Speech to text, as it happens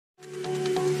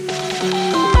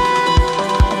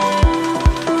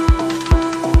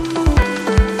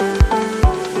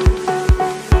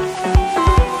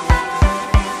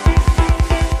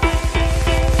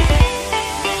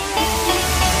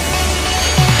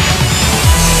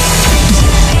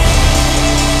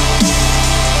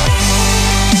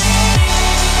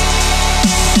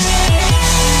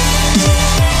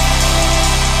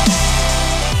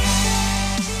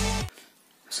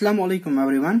Assalamu alaikum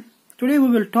everyone. Today we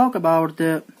will talk about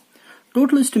the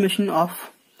total estimation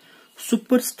of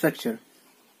superstructure.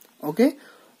 Okay,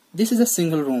 this is a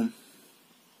single room.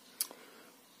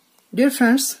 Dear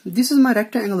friends, this is my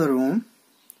rectangular room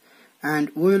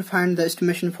and we will find the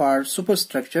estimation for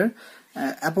superstructure.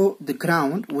 Above the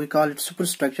ground we call it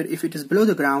superstructure. If it is below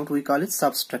the ground we call it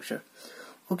substructure.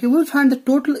 Okay, we will find the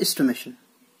total estimation.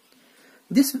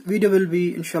 This video will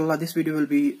be, inshallah, this video will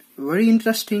be very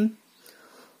interesting.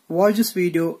 Watch this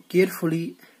video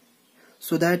carefully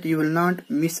so that you will not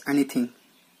miss anything.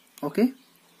 Okay,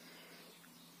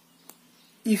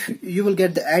 if you will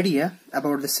get the idea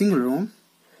about the single room,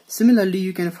 similarly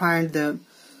you can find the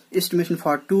estimation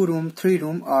for 2 room, 3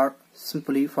 room, or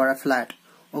simply for a flat.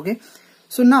 Okay,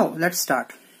 so now let's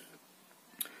start.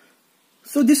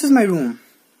 So this is my room.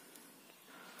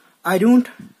 I don't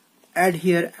add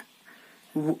here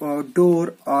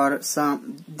door or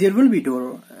some, there will be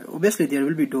door, obviously there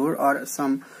will be door or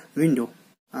some window.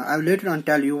 I will later on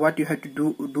tell you what you have to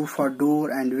do for door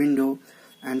and window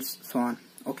and so on.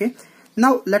 Okay,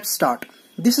 now let's start.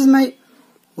 This is my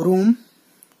room,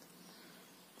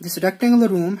 this rectangular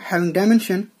room having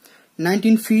dimension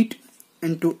 19 feet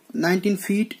into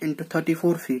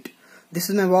 34 feet. This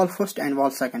is my wall first and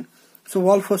wall second. So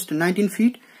wall first 19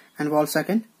 feet and wall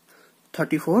second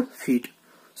 34 feet.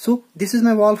 So this is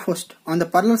my wall first. On the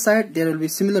parallel side there will be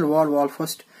similar wall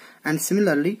first, and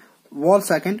similarly wall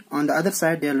second. On the other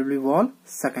side there will be wall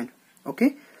second.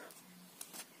 Okay,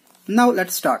 now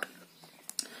let's start.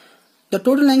 The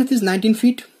total length is 19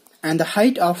 feet and the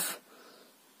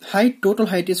total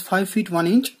height is 5 feet 1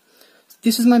 inch.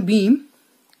 This is my beam.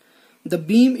 The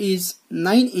beam is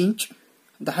 9 inch.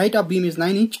 The height of beam is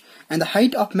 9 inch and the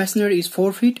height of masonry is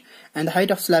 4 feet and the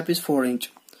height of slab is 4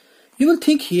 inch. You will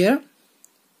think here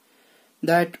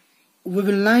that we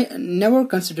will never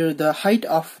consider the height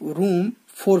of room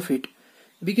 4 feet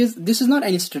because this is not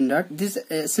any standard. This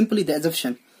is simply the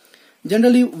assumption.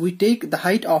 Generally we take the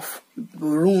height of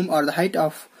room or the height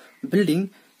of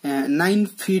building 9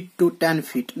 feet to 10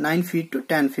 feet, 9 feet to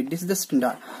 10 feet. This is the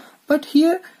standard. But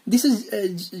here this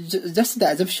is just the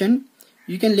assumption.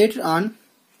 You can later on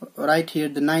write here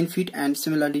the 9 feet and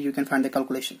similarly you can find the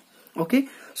calculation. Okay,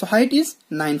 so height is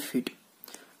 9 feet.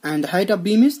 And the height of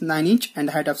beam is 9 inch and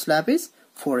the height of slab is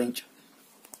 4 inch.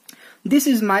 This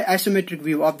is my isometric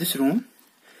view of this room.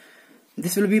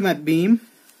 This will be my beam.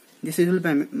 This will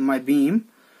be my beam,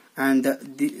 and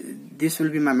this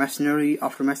will be my masonry.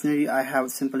 After masonry I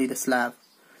have simply the slab.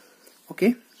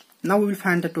 Okay, now we will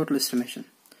find the total estimation.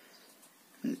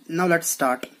 Now let's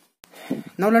start.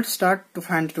 To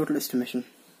find the total estimation.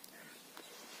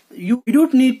 You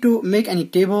don't need to make any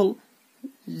table.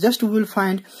 Just we will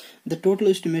find the total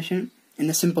estimation in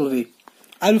a simple way.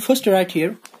 I will first write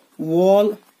here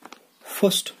wall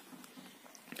first.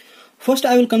 First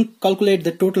I will calculate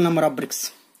the total number of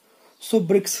bricks. So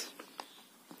bricks.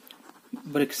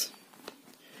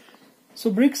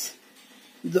 So bricks,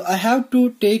 I have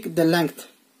to take the length.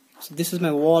 So this is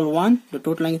my wall 1, the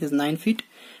total length is 9 feet,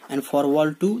 and for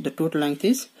wall 2 the total length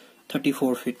is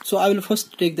 34 feet. So I will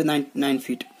first take the 19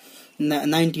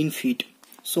 feet.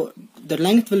 So the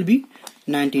length will be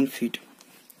 19 feet.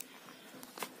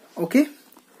 Okay,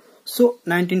 so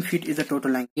 19 feet is the total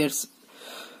length. Yes,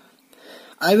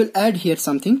 I will add here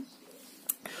something.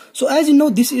 So as you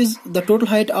know, this is the total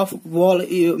height of wall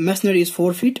masonry is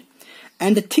 4 feet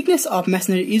and the thickness of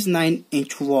masonry is 9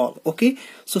 inch wall. Okay,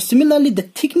 so similarly the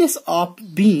thickness of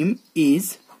beam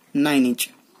is 9 inch.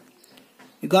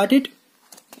 You got it?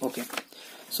 Okay,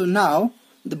 so now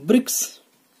the bricks,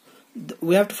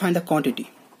 we have to find the quantity.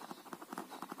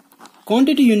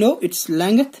 Quantity, you know, it's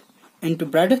length into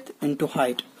breadth into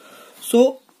height.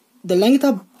 So the length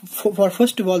of, for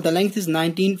first of all, the length is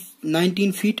 19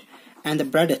 feet and the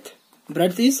breadth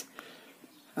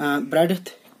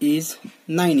is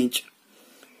 9 inch.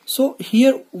 So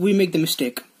here we make the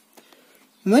mistake.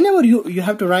 Whenever you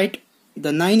have to write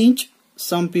the 9 inch,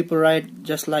 some people write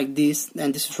just like this,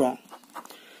 and this is wrong.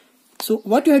 So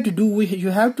what you have to do, you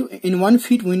have to, in 1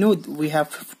 feet we know we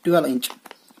have 12 inch.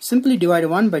 Simply divide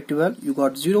 1 by 12, you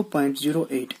got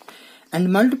 0.08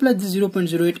 and multiply this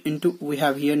 0.08 into, we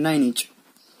have here 9 inch.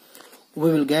 We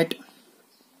will get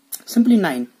simply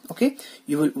 9. Okay,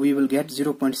 we will get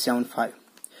 0.75.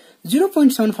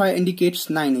 0.75 indicates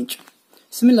 9 inch.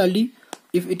 Similarly,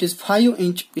 if it is 5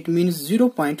 inch it means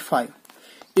 0.5.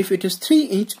 If it is 3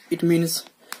 inch it means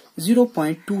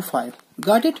 0.25.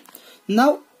 Got it?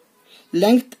 Now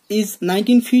length is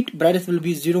 19 feet, breadth will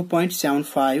be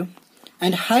 0.75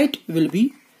 and height will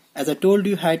be, as I told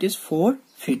you, height is 4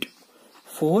 feet.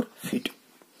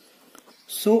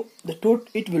 So the total,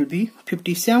 it will be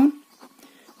 57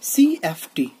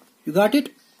 CFT. You got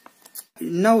it?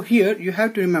 Now here you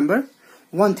have to remember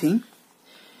one thing.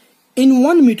 In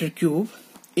 1 meter cube,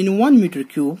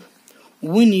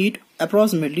 we need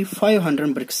approximately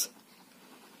 500 bricks.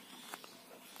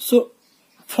 So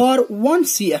for 1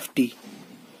 CFT,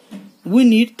 we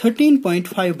need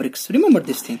 13.5 bricks. Remember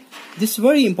this thing. This is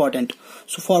very important.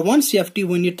 So for 1 CFT,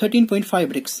 we need 13.5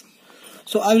 bricks.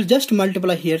 So I will just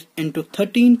multiply here into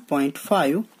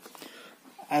 13.5.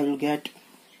 I will get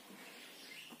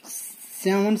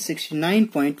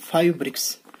 769.5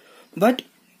 bricks. But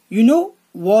you know,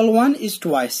 wall 1 is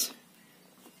twice.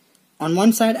 On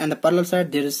one side and the parallel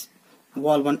side there is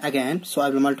wall 1 again. So I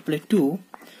will multiply 2.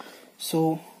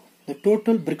 So the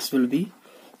total bricks will be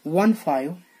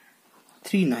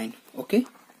 1539. Okay.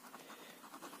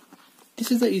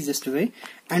 This is the easiest way.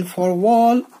 And for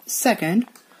wall second,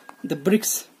 the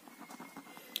bricks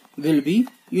will be,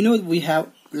 you know, we have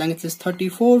length is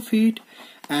 34 feet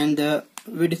and the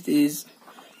width is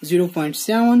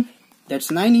 0.7,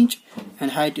 that's 9 inch,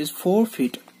 and height is 4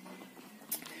 feet.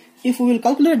 If we will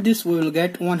calculate this, we will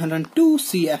get 102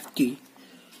 CFT.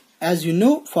 As you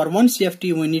know, for 1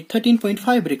 CFT we need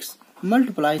 13.5 bricks.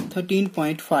 Multiply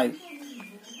 13.5.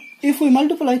 If we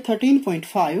multiply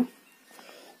 13.5,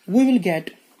 we will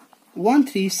get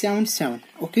 1377.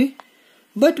 Okay,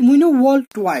 but we know wall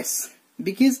twice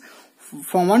because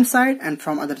from one side and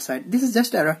from other side. This is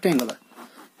just a rectangular.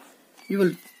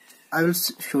 I will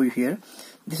show you here.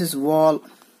 This is wall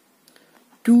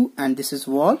 2 and this is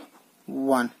wall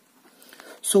 1.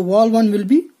 So wall 1 will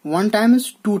be 1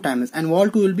 times 2 times and wall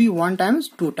 2 will be 1 times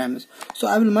 2 times. So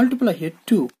I will multiply here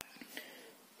 2.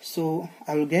 So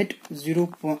I will get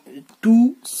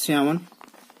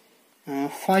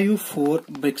 0.2754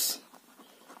 bricks.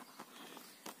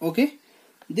 Okay,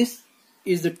 this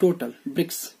is the total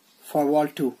bricks for wall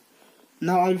 2.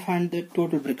 Now I will find the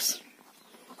total bricks.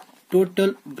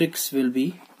 Total bricks will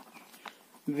be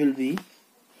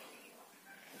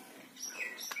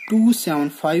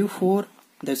 2754.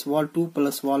 That's wall 2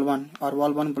 plus wall 1 or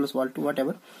wall 1 plus wall 2,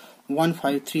 whatever.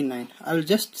 1539. I will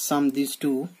just sum these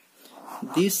two,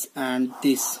 this and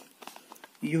this.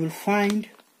 You will find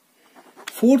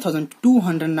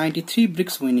 4293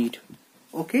 bricks we need.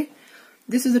 Okay,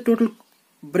 this is the total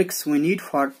bricks we need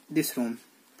for this room,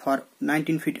 for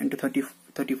 19 feet into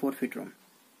 34 feet room.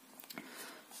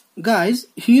 Guys,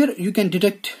 here you can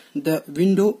detect the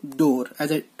window door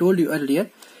as I told you earlier.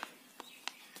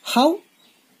 How?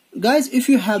 Guys, if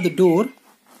you have the door,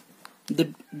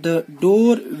 the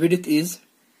door width is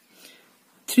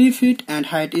 3 feet and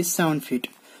height is 7 feet.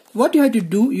 What you have to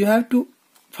do, you have to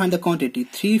find the quantity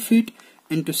 3 feet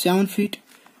into 7 feet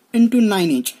into 9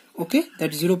 inch. Okay,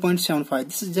 that's 0.75.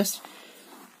 This is just,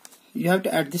 you have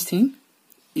to add this thing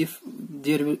if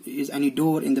there is any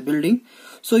door in the building.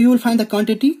 So you will find the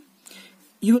quantity.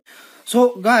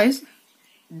 So guys,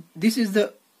 this is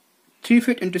the 3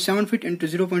 feet into 7 feet into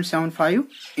 0.75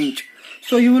 inch.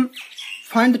 So you will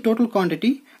find the total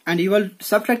quantity and you will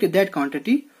subtract that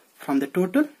quantity from the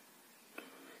total.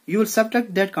 You will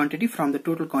subtract that quantity from the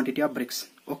total quantity of bricks.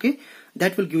 Okay,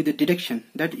 that will give you the deduction.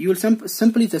 That you will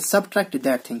simply just subtract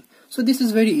that thing. So this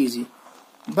is very easy.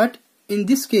 But in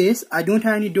this case, I don't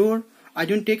have any door, I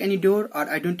don't take any door, or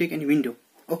I don't take any window.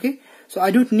 Okay, so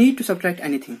I don't need to subtract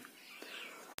anything.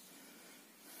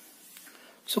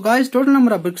 So guys, total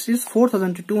number of bricks is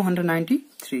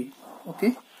 4293.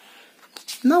 Okay,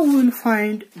 now we will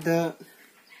find the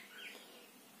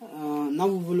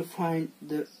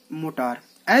mortar.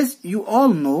 As you all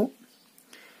know,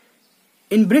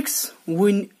 in bricks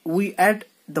we add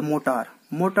the mortar.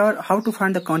 How to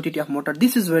find the quantity of mortar?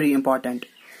 This is very important.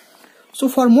 So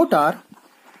for mortar,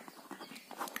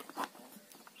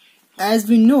 as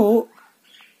we know,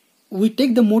 we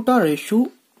take the mortar ratio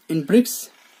in bricks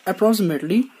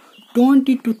approximately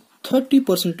 20 to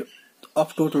 30%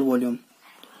 of total volume.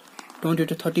 20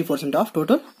 to 30% of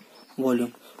total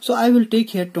volume. So I will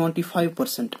take here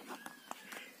 25%.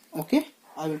 Okay,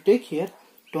 I will take here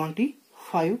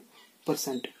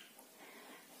 25%.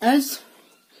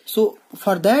 So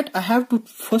for that I have to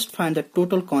first find the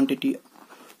total quantity.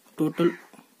 The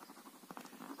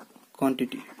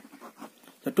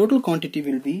total quantity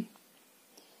will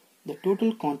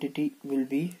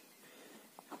be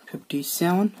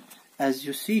 57. As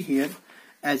you see here,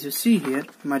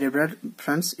 my dear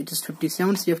friends, it is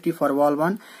 57 CFT for wall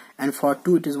 1 and for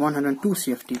 2 it is 102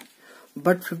 CFT.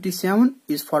 But 57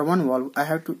 is for one wall. I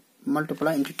have to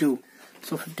multiply into 2.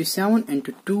 So 57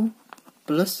 into 2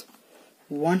 plus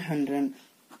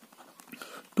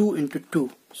 102 into 2.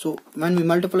 So when we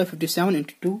multiply 57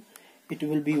 into 2, it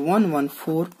will be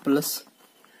 114 plus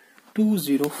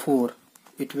 204.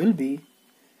 It will be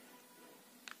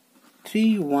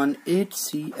 318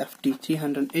 CFT,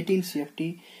 318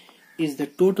 CFT is the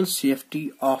total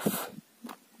CFT of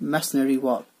masonry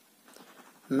wall.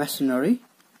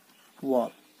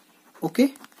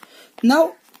 Okay,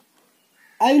 now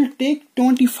I will take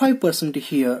 25%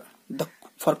 here.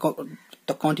 For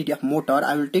the quantity of mortar,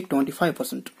 I will take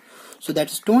 25%. So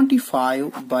that's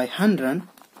 25 by 100.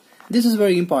 This is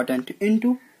very important,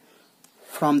 into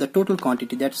from the total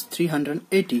quantity, that's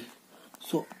 380.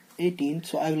 So 18.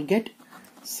 So I will get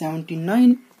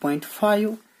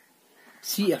 79.5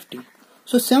 CFT.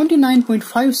 So 79.5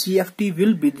 CFT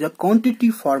will be the quantity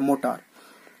for mortar.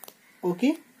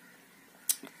 Okay,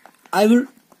 I will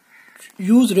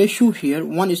use ratio here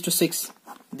 1:6.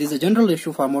 This is a general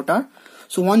ratio for mortar.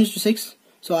 So 1:6.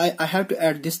 So I have to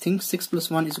add this thing, 6 plus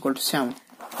 1 is equal to 7.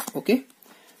 Okay,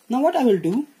 now what I will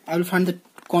do, I will find the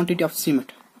quantity of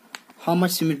cement. How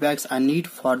much cement bags I need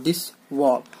for this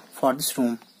wall, for this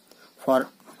room, for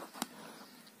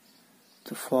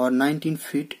 19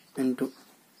 feet into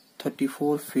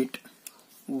 34 feet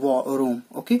room.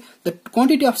 Okay, the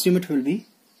quantity of cement will be,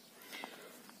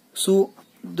 so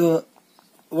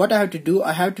what I have to do,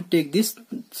 I have to take this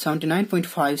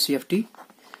 79.5 CFT,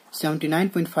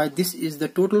 79.5, this is the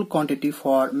total quantity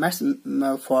for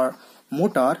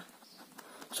mortar.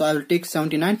 So I will take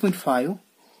 79.5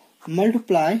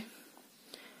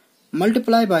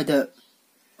 multiply by the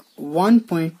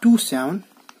 1.27.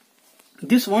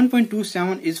 This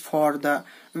 1.27 is for the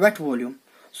wet volume.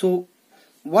 So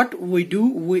what we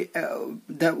do,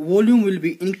 the volume will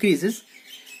be increases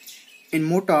in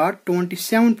mortar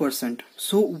 27%.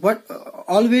 So what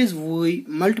always we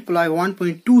multiply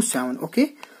 1.27.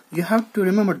 Okay, you have to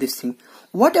remember this thing.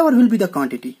 Whatever will be the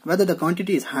quantity, whether the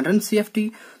quantity is 100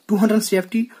 CFT, 200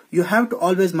 CFT, you have to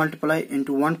always multiply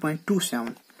into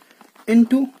 1.27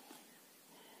 into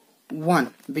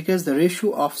 1, because the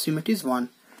ratio of cement is 1,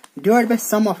 divided by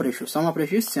sum of ratio. Sum of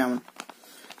ratio is 7.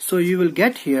 So you will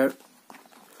get here,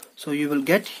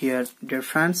 dear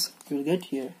friends, you will get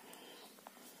here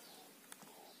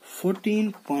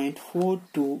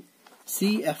 14.42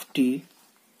 CFT.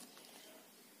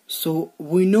 So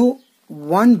we know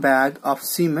one bag of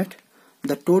cement,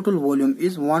 the total volume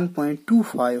is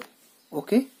 1.25.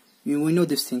 Okay, we know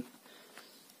this thing.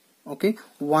 Okay,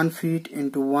 1 feet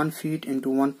into 1 feet into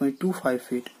 1.25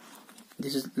 feet.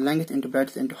 This is length into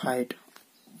breadth into height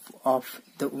of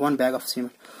the one bag of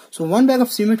cement. So one bag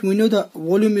of cement, we know the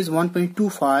volume is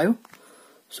 1.25.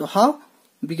 So how?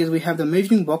 Because we have the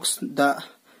measuring box, the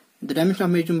dimension of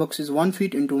measuring box is 1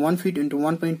 feet into 1 feet into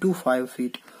 1.25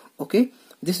 feet. Okay,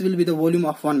 this will be the volume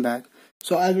of one bag.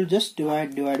 So I will just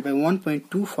divide by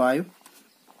 1.25.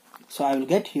 So I will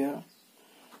get here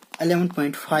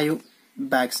 11.5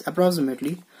 bags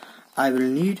approximately. I will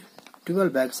need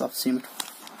 12 bags of cement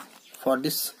for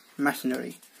this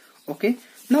masonry. Okay,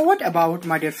 now what about,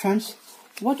 my dear friends,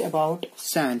 what about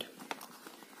sand?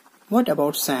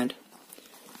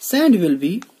 Sand will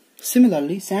be,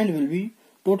 similarly, sand will be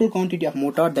total quantity of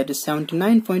mortar, that is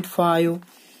 79.5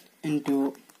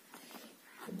 into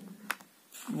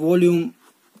volume,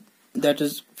 that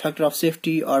is factor of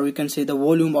safety, or we can say the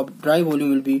volume of dry volume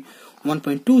will be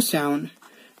 1.27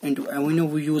 into, and we know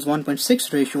we use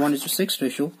 1.6 ratio, 1:6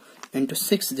 ratio into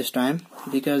 6 this time,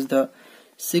 because the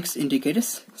 6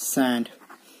 indicates sand,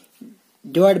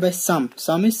 divided by sum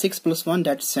is 6 plus 1,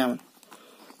 that's 7.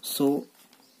 So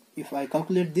if I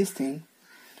calculate this thing,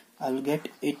 I will get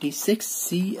 86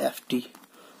 CFT.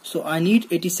 So I need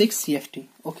 86 CFT.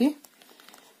 Okay,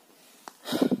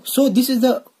 so this is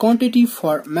the quantity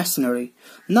for masonry.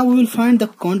 Now we will find the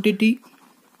quantity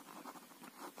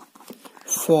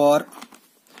for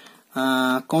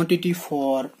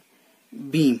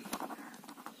beam.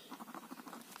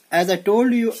 As I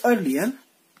told you earlier,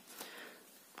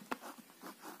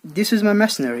 this is my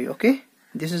masonry. Okay,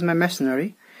 this is my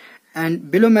masonry,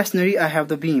 and below masonry I have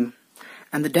the beam,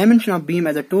 and the dimension of beam,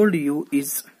 as I told you,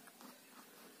 is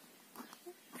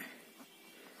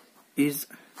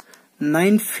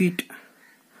 9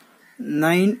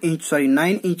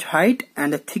 inch height,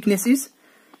 and the thickness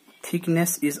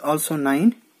is also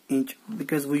 9 inch,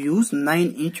 because we use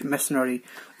 9 inch masonry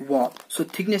wall. So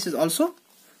thickness is also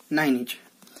 9 inch.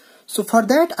 So for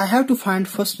that I have to find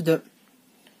first the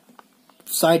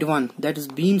side 1, that is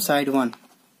beam side 1,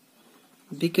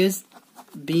 because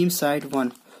beam side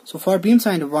 1. So for beam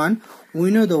side 1,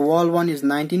 we know the wall 1 is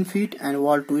 19 feet and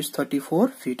wall 2 is 34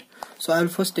 feet. So I will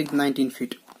first take 19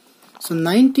 feet. So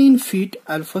 19 feet,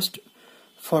 I'll first,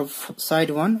 for side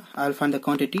 1, I'll find the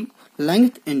quantity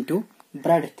length into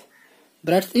breadth.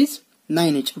 Breadth is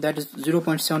 9 inch, that is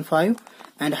 0.75,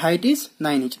 and height is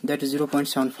 9 inch, that is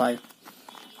 0.75.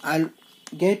 I'll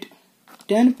get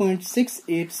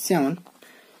 10.687,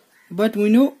 but we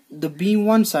know the beam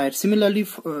one side. Similarly,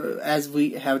 as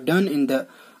we have done in the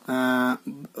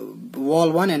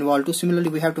wall 1 and wall 2, similarly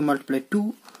we have to multiply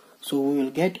 2, so we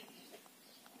will get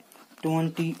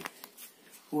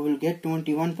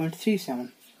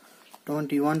 21.37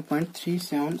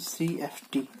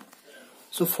 CFT.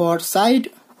 So for side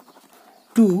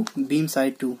 2, beam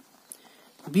side 2,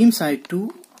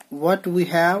 what we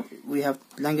have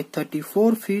length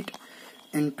 34 feet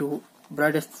into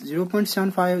breadth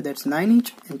 0.75, that's 9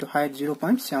 inch, into height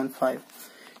 0.75.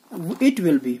 It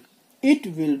will be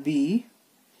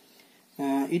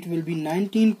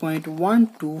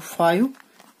 19.125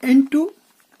 into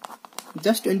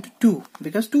 2,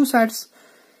 because 2 sides,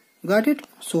 got it?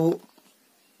 So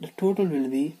the total will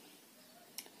be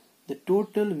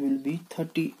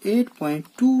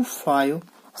 38.25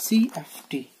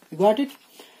 CFT. You got it?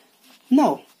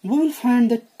 Now we will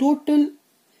find the total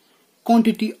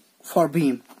quantity for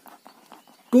beam.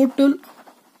 Total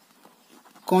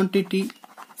quantity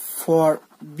for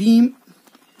beam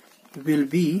will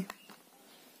be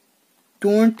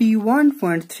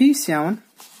 21.37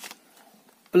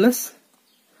 plus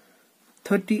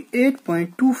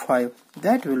 38.25,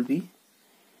 that will be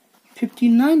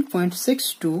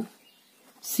 59.62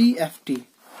 CFT.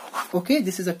 Okay,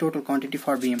 this is the total quantity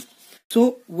for beam.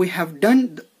 So we have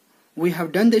done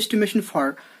the estimation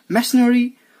for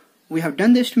masonry, we have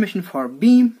done the estimation for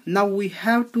beam. Now we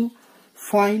have to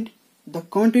find the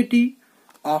quantity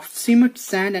of cement,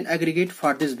 sand and aggregate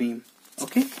for this beam.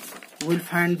 Okay, we'll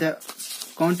find the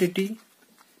quantity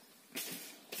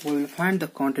for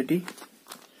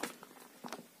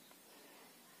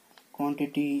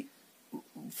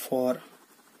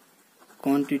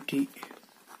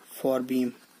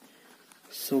beam.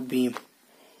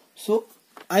 So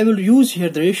I will use here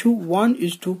the ratio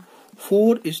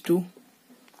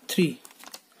 1:4:3.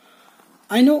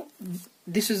 I know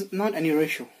this is not any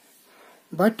ratio,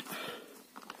 but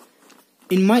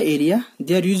in my area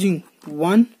they are using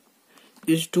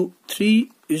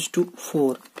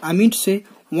 1:3:4. I mean to say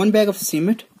 1 bag of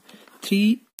cement,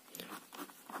 3.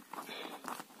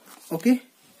 Okay,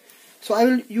 so I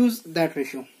will use that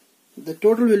ratio. The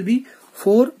total will be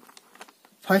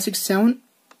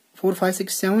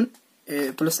 4,567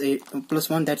 plus 8 plus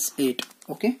 1, that's 8.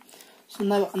 Okay, so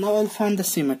now I'll find the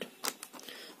cement.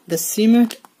 The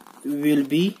cement will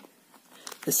be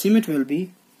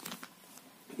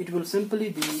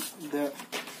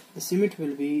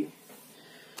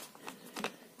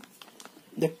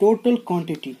the total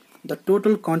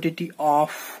quantity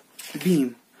of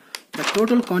beam. The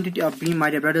total quantity of beam, my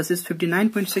dear brothers, is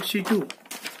 59.62.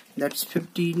 That's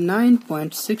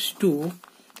 59.62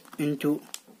 into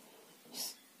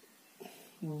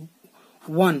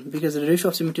 1, because the ratio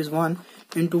of cement is 1,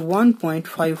 into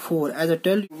 1.54. As I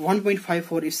tell you,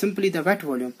 1.54 is simply the wet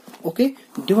volume. Okay,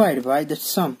 divided by the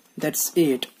sum, that's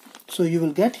 8. So you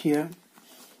will get here,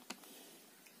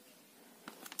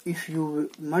 if you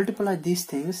multiply these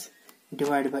things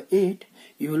divided by 8,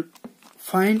 you will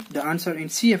find the answer in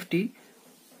CFT.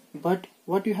 But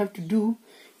what you have to do,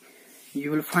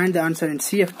 you will find the answer in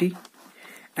CFT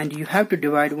and you have to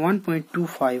divide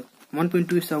 1.25.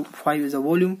 1.25 is the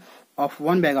volume of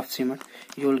 1 bag of cement.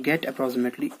 You will get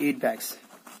approximately 8 bags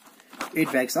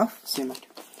of cement.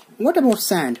 What about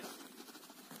sand?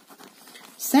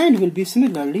 Sand will be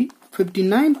similarly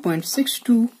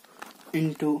 59.62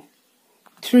 into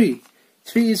 3.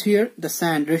 3 is here the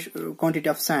sand quantity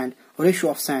of sand,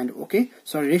 ratio of sand. Okay,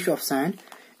 sorry, ratio of sand,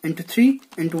 into 3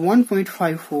 into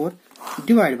 1.54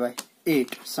 divided by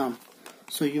 8 sum.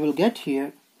 So you will get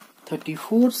here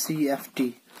 34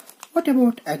 CFT. What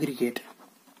about aggregate?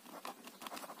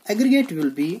 Aggregate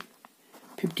will be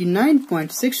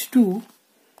 59.62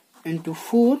 into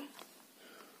 4.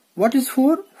 What is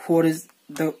 4? 4 is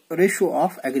the ratio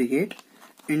of aggregate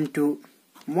into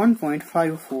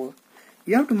 1.54.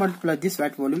 You have to multiply this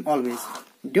wet volume always.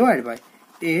 Divided by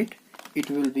 8, it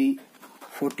will be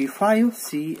 45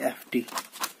 CFT.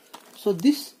 So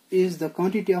this is the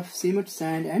quantity of cement,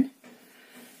 sand and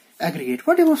aggregate.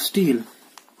 What about steel?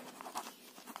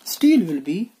 Steel will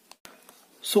be,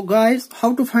 so guys,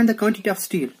 how to find the quantity of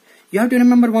steel? You have to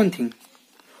remember one thing.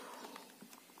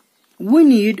 We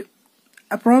need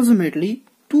approximately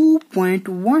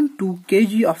 2.12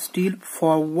 kg of steel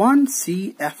for 1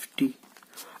 CFT.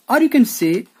 Or you can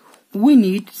say we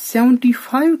need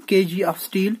 75 kg of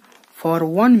steel for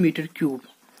 1 meter cube.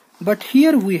 But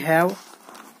here we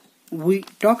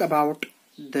talk about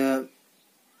the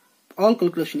all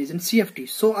calculation is in CFT.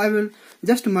 So I will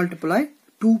just multiply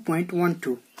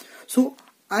 2.12. So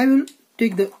I will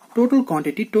take the total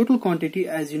quantity. Total quantity,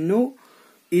 as you know,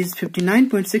 is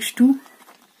 59.62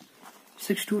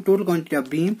 total quantity of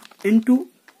beam into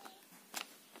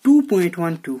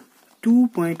 2.12.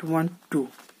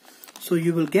 So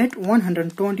you will get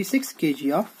 126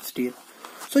 kg of steel.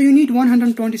 So you need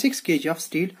 126 kg of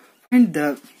steel and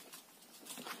the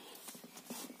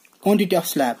quantity of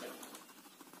slab.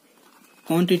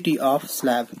 Quantity of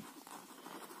slab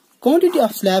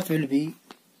will be,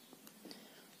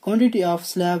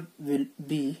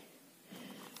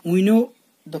 we know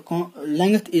the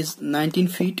length is 19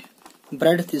 feet,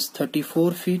 breadth is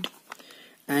 34 feet,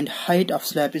 and height of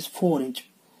slab is 4 inch.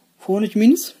 4 inch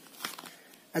means,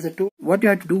 as a total, what you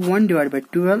have to do, 1 divided by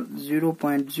 12,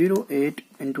 0.08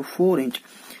 into 4 inch,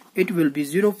 it will be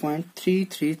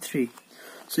 0.333.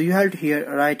 So you have to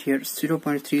write here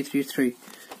 0.333.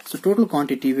 So total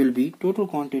quantity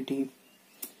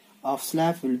of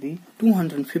slab will be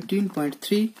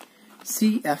 215.3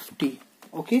 CFT.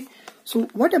 Okay. So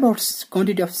what about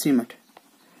quantity of cement?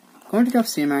 Quantity of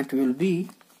cement will be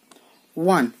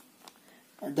 1.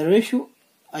 The ratio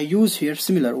I use here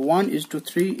similar,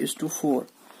 1:3:4.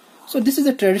 So this is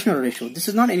a traditional ratio. This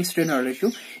is not any standard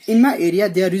ratio. In my area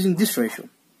they are using this ratio.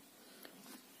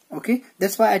 Okay,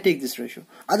 that's why I take this ratio.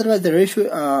 Otherwise the ratio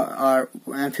are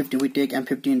M15. We take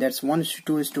M15. That's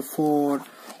 1:2:4,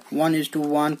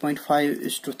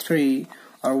 1:1.5:3,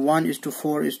 or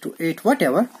 1:4:8,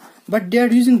 whatever. But they are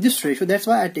using this ratio. That's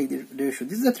why I take the ratio.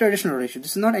 This is a traditional ratio.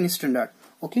 This is not any standard.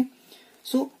 Okay.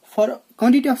 So for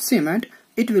quantity of cement,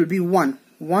 it will be 1.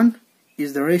 1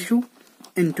 is the ratio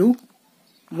into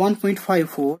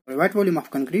 1.54 wet volume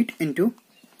of concrete into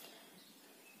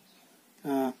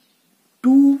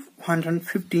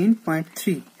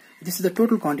 215.3. This is the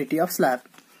total quantity of slab,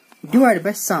 divided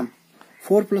by sum.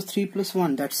 4 plus 3 plus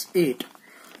 1, that's 8.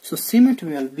 So cement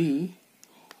will be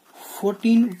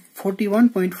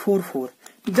 41.44.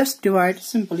 Just divide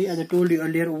simply, as I told you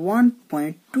earlier,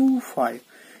 1.25.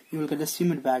 You will get the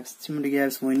cement bags. Cement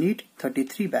bags, we need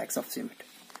 33 bags of cement.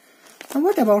 Now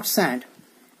what about sand?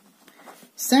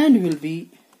 Sand will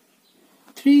be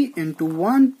 3 into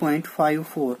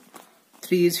 1.54.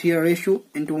 3 is here ratio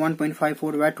into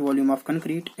 1.54 wet volume of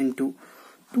concrete into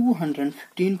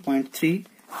 215.3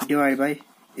 divided by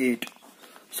 8.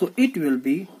 So it will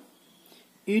be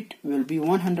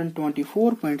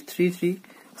 124.33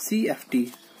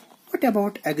 CFT. What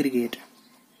about aggregate?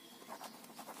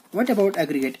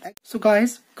 So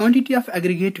guys, quantity of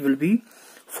aggregate will be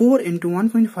 4 into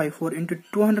 1.54 into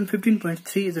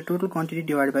 215.3 is the total quantity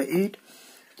divided by 8.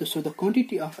 So the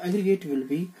quantity of aggregate will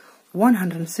be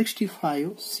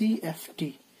 165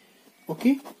 CFT.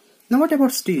 Okay. Now what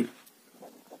about steel?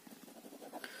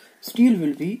 Steel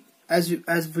will be, as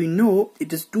we know,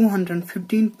 it is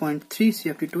 215.3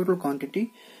 CFT total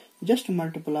quantity. Just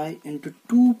multiply into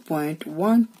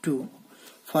 2.12.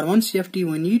 For 1 CFT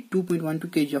we need 2.12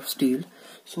 kg of steel.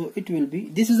 So it will be,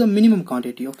 this is the minimum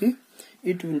quantity. Okay.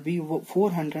 It will be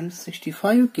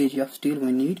 465 kg of steel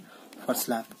we need for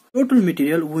slab. Total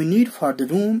material we need for the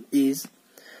room is,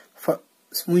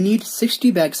 we need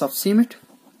 60 bags of cement.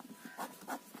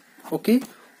 Okay.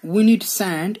 We need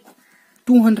sand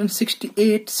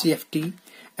 268 CFT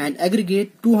and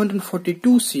aggregate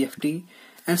 242 CFT,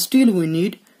 and steel we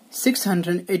need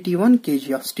 681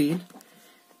 kg of steel.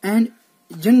 And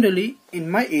generally in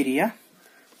my area,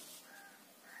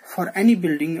 for any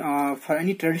building, for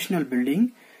any traditional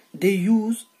building, they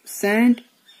use sand,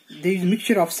 they use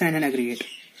mixture of sand and aggregate.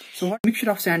 So what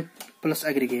mixture of sand plus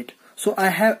aggregate? So I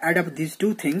have added up these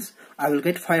two things. I will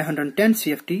get 510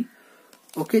 CFT.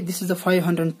 Okay, this is the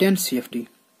 510 CFT.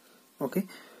 Okay.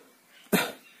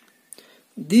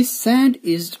 This sand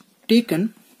is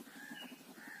taken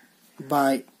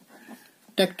by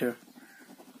tractor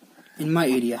in my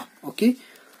area. Okay.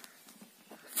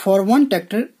 For one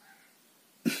tractor,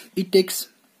 it takes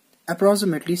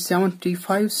approximately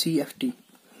 75 CFT.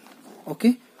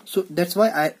 Okay. So that's why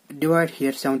I divide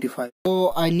here 75.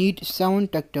 So I need 7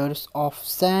 tractors of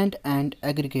sand and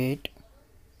aggregate.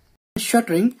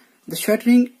 Shuttering. The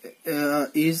shuttering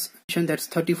is, that's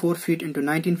 34 feet into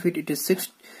 19 feet. It is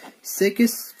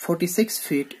 46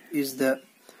 feet is the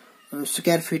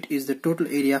square feet is the total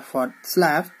area for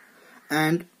slab,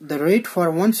 and the rate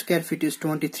for 1 square feet is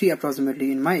 23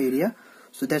 approximately in my area.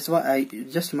 So that's why I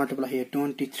just multiply here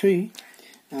 23,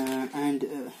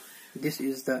 and this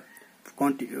is the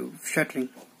quantity shuttering.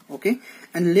 Okay,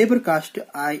 and labor cost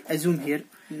I assume here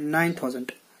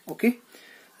 9,000. Okay.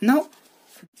 Now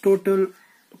total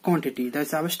quantity,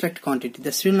 that's abstract quantity.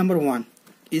 The serial number 1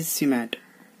 is cement.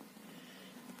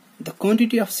 The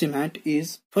quantity of cement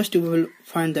is, first we will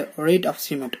find the rate of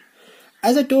cement.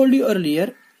 As I told you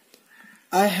earlier,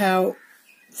 I have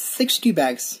 60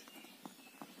 bags.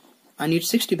 I need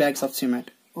 60 bags of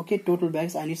cement. Okay, total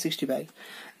bags I need 60 bags,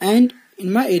 and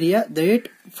in my area the rate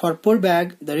for per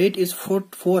bag, the rate is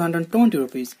 420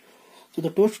 rupees. So the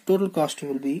total cost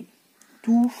will be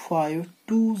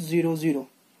 25200.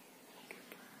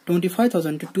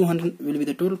 25,200 will be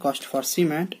the total cost for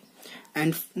cement.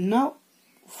 And now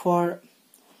for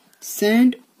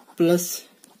sand plus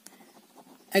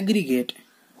aggregate,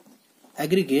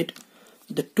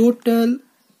 the total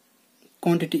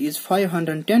quantity is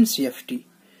 510 CFT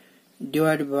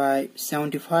divided by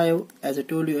 75. As I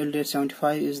told you earlier,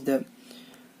 75 is the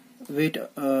weight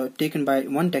taken by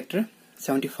one tractor,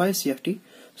 75 CFT.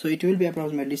 So it will be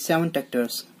approximately 7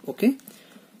 tractors. Okay,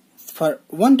 for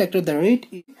one tractor the rate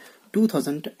is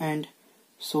 2000, and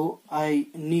so I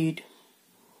need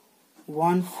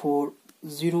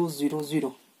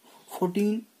 14000,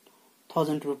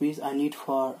 14,000 rupees I need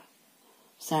for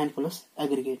sand plus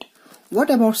aggregate. What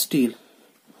about steel?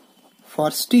 For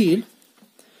steel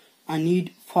I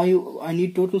need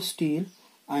total steel.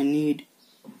 I need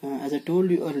as I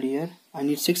told you earlier, I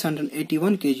need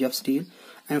 681 kg of steel,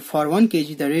 and for 1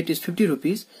 kg the rate is 50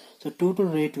 rupees. So total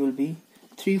rate will be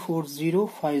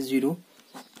 34050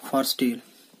 for steel.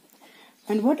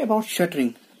 And what about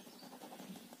shuttering?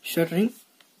 Shuttering,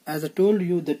 as I told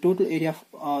you, the total area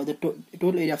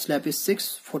of slab is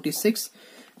 646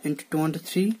 into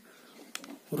 23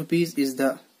 rupees is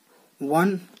the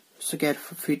 1 square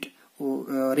feet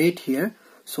rate here.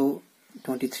 So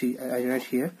 23 I write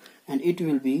here, and it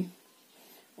will be,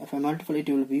 if I multiply it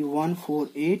will be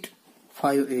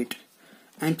 14858,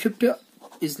 and 50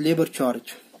 is labor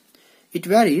charge. It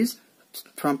varies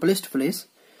from place to place.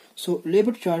 So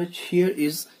labor charge here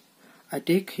is, I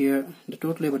take here the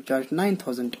total labor charge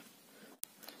 9,000.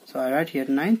 So I write here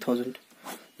 9,000.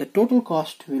 The total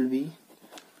cost will be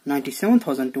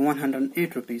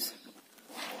 97,108 rupees.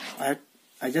 I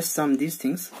just sum these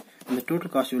things, and the total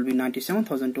cost will be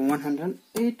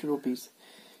 97,108 rupees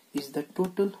is the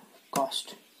total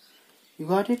cost. You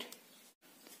got it?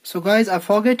 So guys, I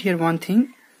forget here one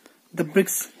thing, the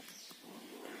bricks.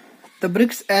 The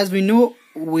bricks, as we know,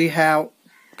 we have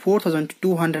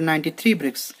 4,293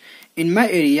 bricks. In my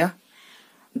area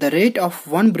the rate of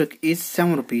one brick is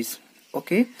 7 rupees.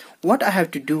 Okay, what I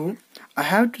have to do, I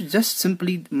have to just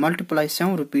simply multiply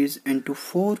 7 rupees into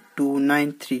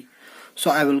 4293.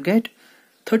 So I will get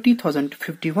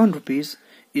 30,051 rupees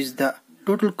is the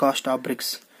total cost of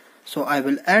bricks. So I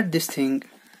will add this thing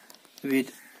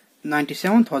with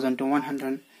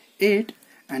 97,108,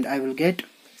 and I will get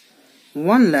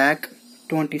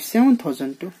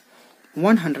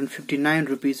 1,27,159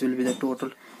 rupees will be the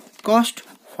total cost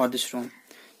for this room.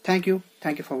 Thank you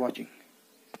for watching.